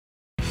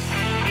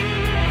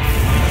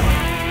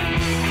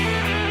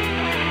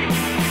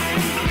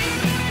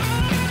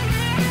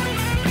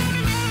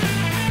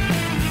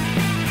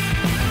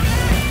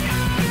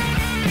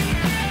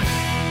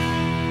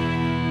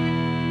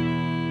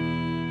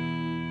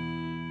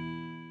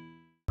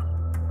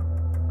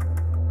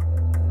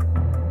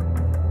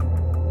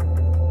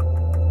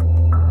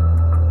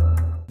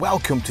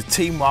Welcome to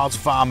Team Wild's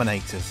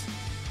Varminators.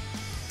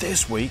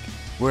 This week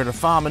we're at a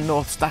farm in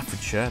North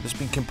Staffordshire that's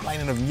been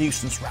complaining of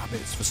nuisance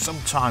rabbits for some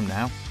time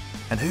now,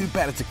 and who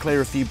better to clear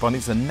a few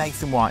bunnies than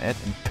Nathan Whitehead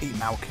and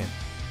Malkin.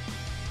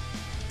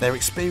 They're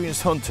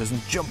experienced hunters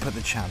and jump at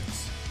the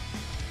chance.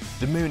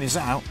 The moon is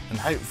out and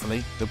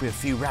hopefully there'll be a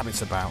few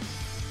rabbits about.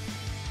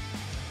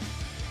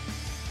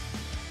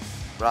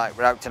 Right,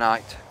 we're out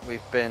tonight.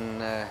 We've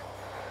been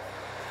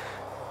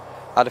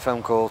had a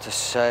phone call to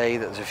say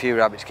that there's a few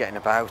rabbits getting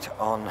about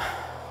on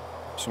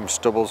some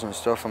stubbles and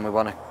stuff, and we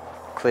want to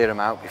clear them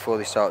out before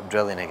they start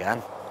drilling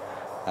again.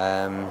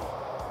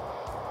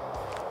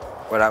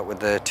 We're out with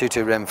the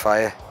 2.2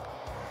 rimfire,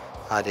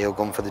 ideal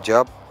gun for the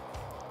job.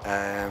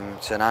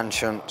 It's an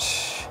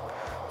Anschutz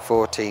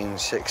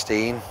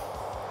 14-16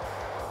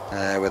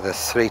 with a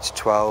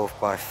 3-12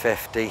 by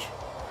 50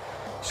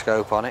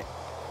 scope on it,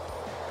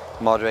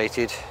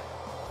 moderated.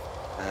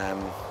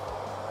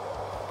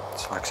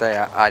 It's like I say,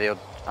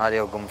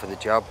 ideal gun for the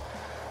job.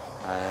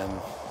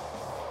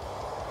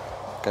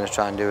 Going to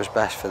try and do his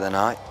best for the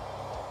night.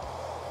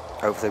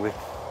 Hopefully we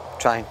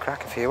try and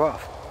crack a few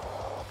off.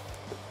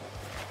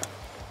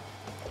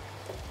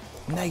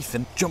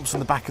 Nathan jumps on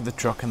the back of the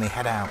truck and they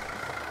head out.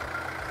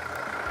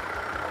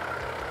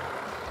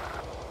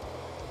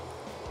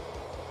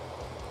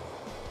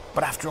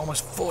 But after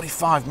almost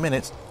 45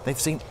 minutes, they've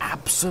seen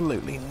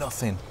absolutely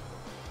nothing.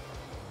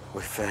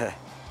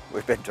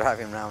 We've been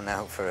driving around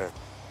now for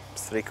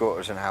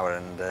 3/4 an hour,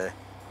 and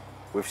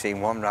we've seen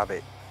one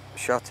rabbit,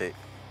 shot it,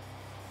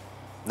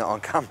 not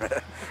on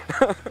camera.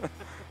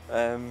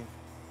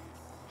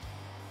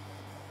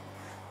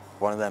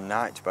 One of them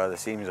nights by the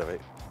seams of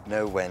it,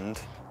 no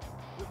wind,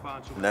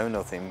 no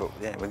nothing, but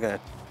yeah, we're going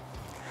to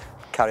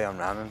carry on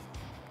round and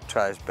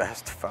try his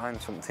best to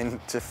find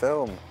something to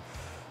film.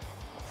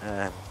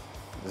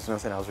 There's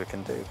nothing else we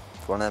can do.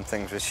 It's one of them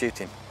things with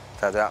shooting.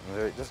 It either happens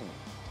or it doesn't.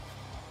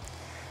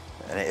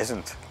 And it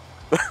isn't.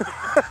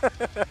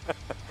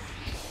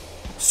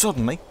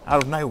 Suddenly,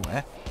 out of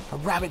nowhere, a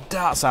rabbit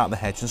darts out of the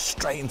hedge and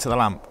straight into the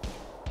lamp.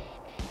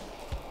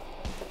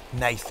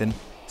 Nathan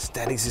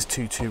steadies his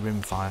 2.2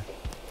 rimfire,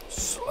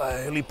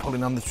 slowly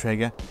pulling on the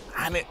trigger,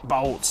 and it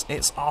bolts.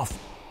 It's off.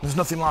 There's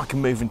nothing like a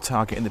moving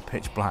target in the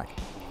pitch black.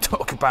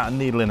 Talk about a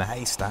needle in a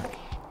haystack.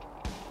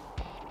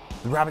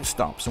 The rabbit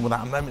stops, and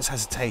without a moment's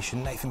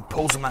hesitation, Nathan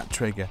pulls on that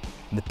trigger,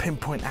 and the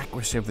pinpoint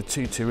accuracy of the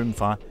 2.2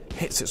 rimfire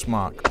hits its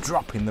mark,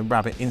 dropping the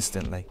rabbit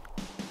instantly.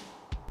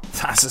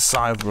 That's a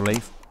sigh of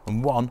relief,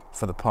 and one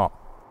for the pot.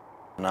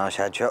 Nice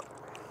headshot.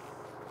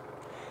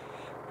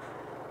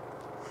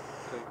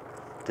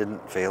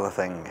 Didn't feel a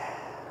thing.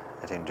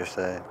 I think just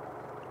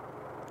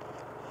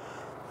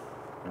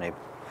only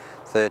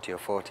 30 or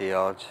 40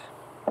 yards.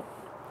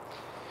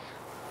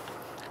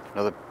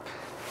 Another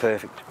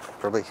perfect,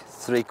 probably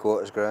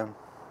 3/4 grown.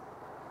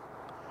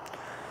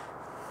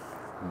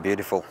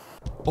 Beautiful.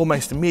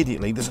 Almost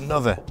immediately, there's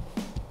another.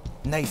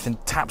 Nathan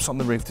taps on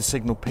the roof to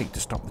signal Pete to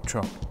stop the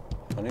truck.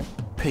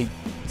 Pete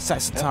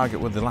sets the target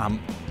with the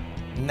lamp.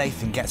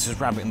 Nathan gets his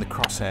rabbit in the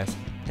crosshairs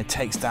and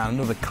takes down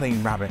another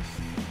clean rabbit.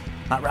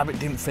 That rabbit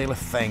didn't feel a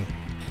thing.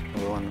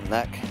 Another one on the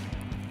neck.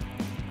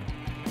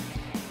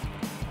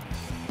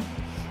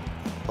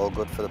 All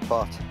good for the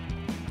pot.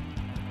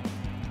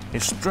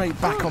 It's straight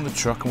back on the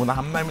truck, and without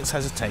a moment's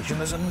hesitation,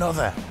 there's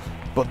another.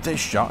 But this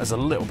shot is a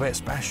little bit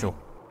special.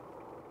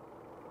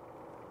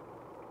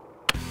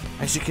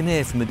 As you can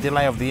hear from the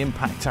delay of the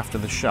impact after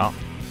the shot,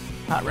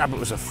 that rabbit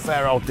was a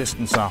fair old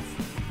distance off.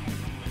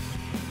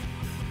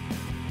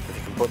 If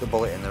you can put the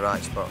bullet in the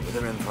right spot with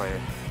the rimfire,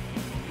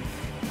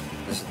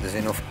 there's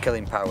enough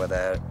killing power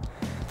there,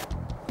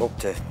 up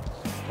to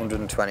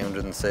 120,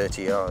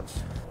 130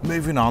 yards.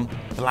 Moving on,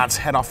 the lads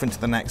head off into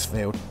the next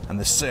field, and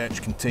the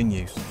search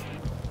continues.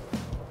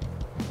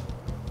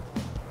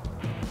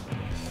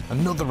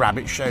 Another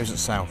rabbit shows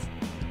itself.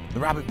 The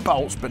rabbit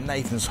bolts, but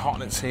Nathan's hot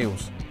on its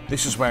heels.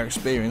 This is where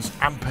experience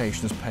and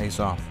patience pays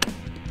off.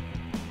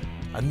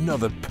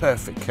 Another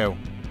perfect kill.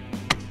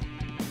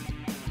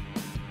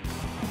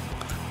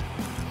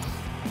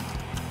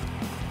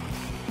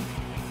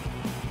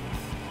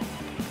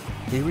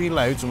 He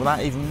reloads, and without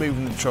even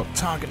moving the truck,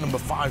 target number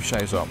 5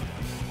 shows up.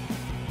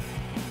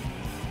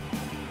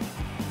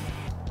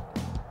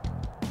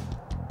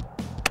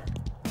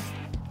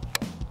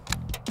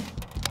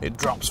 It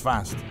drops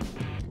fast.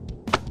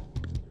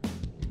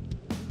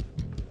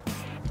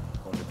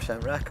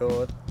 100%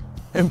 record.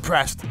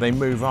 Impressed, they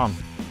move on.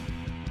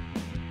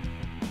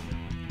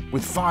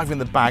 With 5 in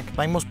the bag,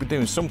 they must be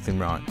doing something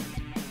right.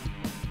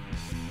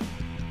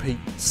 Pete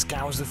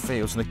scours the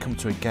fields and they come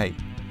to a gate.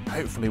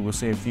 Hopefully we'll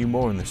see a few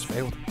more in this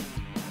field.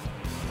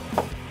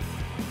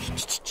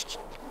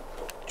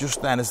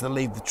 Just then, as they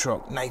leave the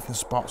truck, Nathan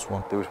spots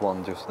one. There was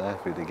one just there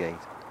through the gate.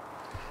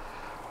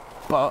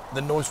 But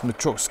the noise from the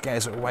truck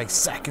scares it away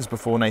seconds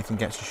before Nathan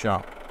gets a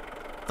shot.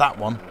 That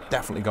one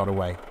definitely got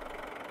away.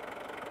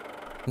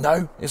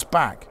 No, it's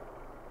back.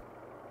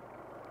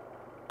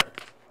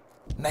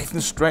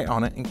 Nathan's straight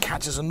on it and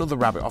catches another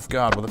rabbit off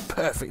guard with a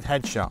perfect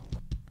headshot.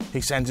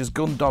 He sends his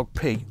gun dog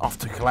P off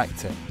to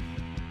collect it.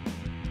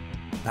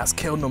 That's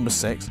kill number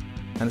 6,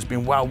 and it's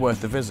been well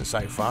worth the visit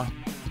so far.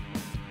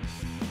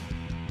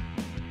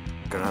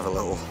 Gonna have a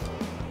little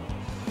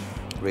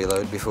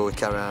reload before we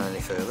carry on any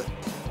further.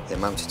 The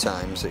amount of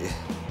times that you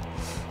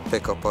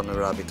pick up on a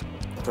rabbit,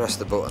 press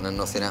the button and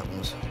nothing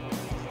happens.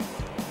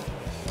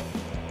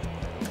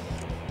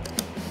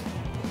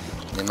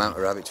 The amount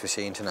of rabbits we're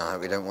seeing tonight,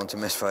 we don't want to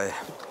misfire.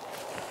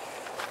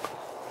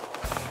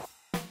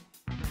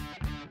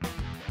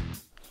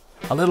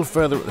 A little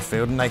further up the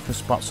field and Nathan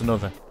spots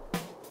another.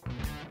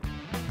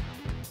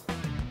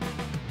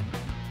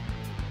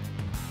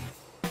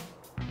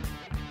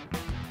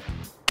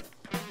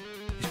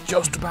 He's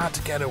just about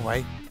to get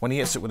away when he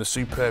hits it with a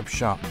superb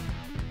shot.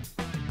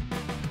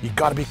 You've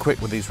got to be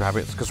quick with these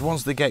rabbits, because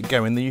once they get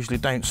going they usually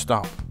don't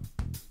stop.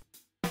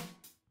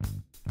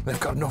 They've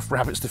got enough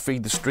rabbits to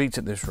feed the street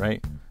at this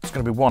rate. It's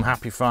going to be one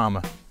happy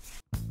farmer.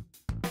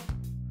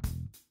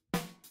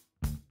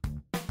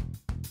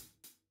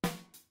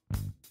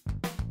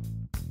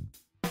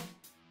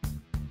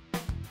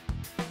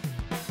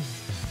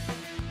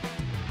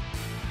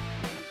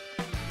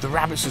 The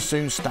rabbits are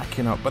soon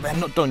stacking up, but they're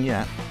not done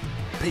yet.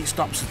 Pete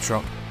stops the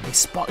truck. He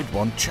spotted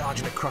one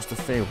charging across the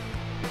field,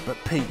 but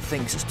Pete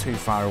thinks it's too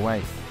far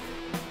away.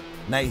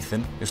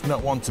 Nathan is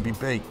not one to be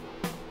beat.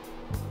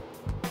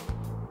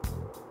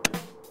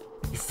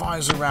 He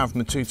fires around from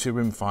the 2-2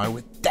 rimfire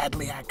with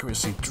deadly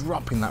accuracy,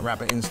 dropping that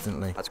rabbit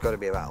instantly. That's got to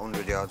be about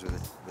 100 yards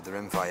with the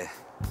rimfire,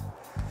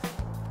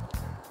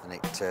 and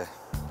it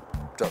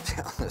drops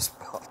it on the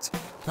spot.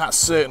 That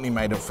certainly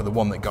made up for the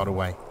one that got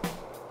away.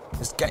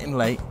 It's getting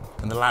late,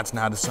 and the lads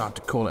now decide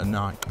to call it a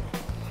night.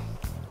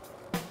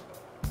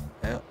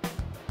 Yeah.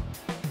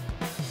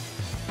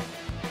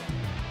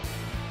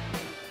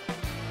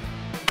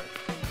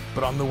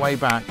 But on the way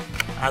back,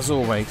 as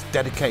always,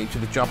 dedicated to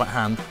the job at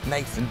hand,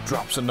 Nathan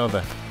drops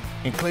another.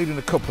 Including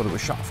a couple that were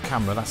shot off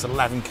camera, that's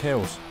 11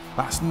 kills.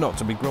 That's not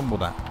to be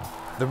grumbled at.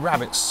 The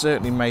rabbits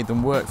certainly made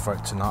them work for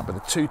it tonight, but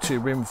the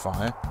 2-2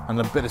 rimfire and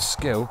a bit of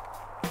skill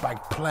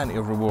bagged plenty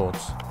of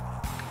rewards.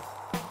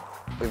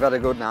 We've had a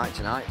good night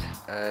tonight.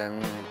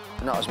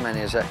 Not as many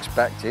as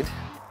expected,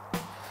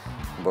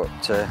 but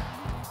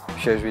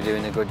shows we're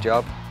doing a good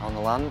job on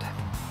the land.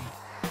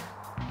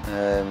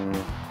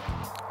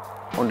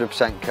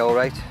 100% kill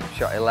rate,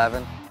 shot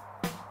 11.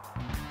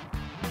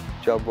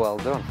 Job well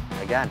done,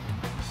 again.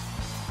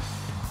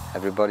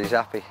 Everybody's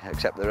happy,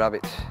 except the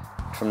rabbits.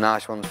 Some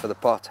nice ones for the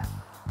pot.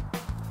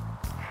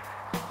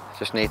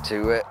 Just need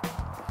to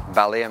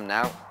belly them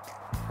now,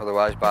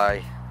 otherwise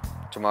by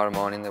tomorrow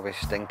morning they'll be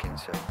stinking,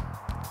 so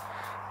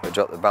we'll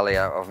drop the belly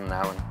out of them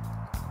now and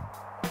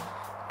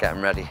get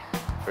them ready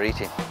for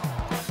eating.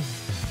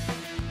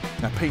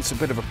 Now Pete's a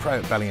bit of a pro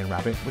at bellying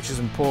rabbit, which is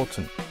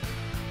important.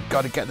 You've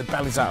got to get the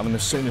bellies out of them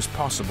as soon as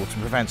possible to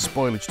prevent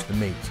spoilage to the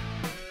meat.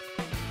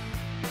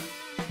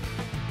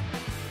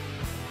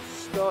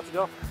 Started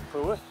off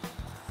poor,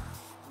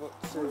 but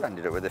We've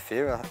ended up with a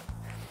few.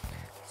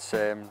 It's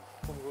good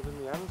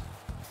in the end.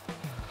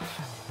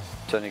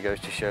 it only goes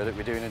to show that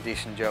we're doing a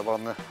decent job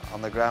on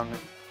the ground and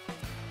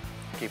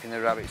keeping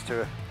the rabbits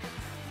to a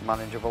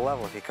manageable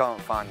level. If you can't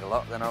find a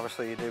lot, then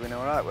obviously you're doing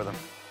all right with them.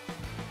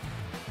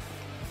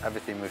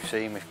 Everything we've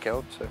seen, we've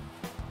killed, so.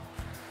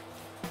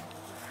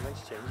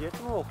 Nice change, you hit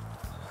them all.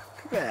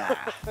 Yeah.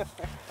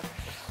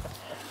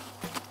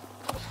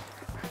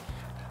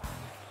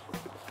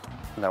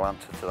 No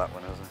answer to that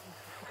one, is there?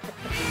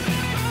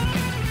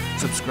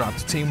 Subscribe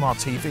to Team Wild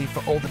TV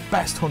for all the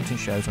best hunting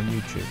shows on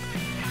YouTube.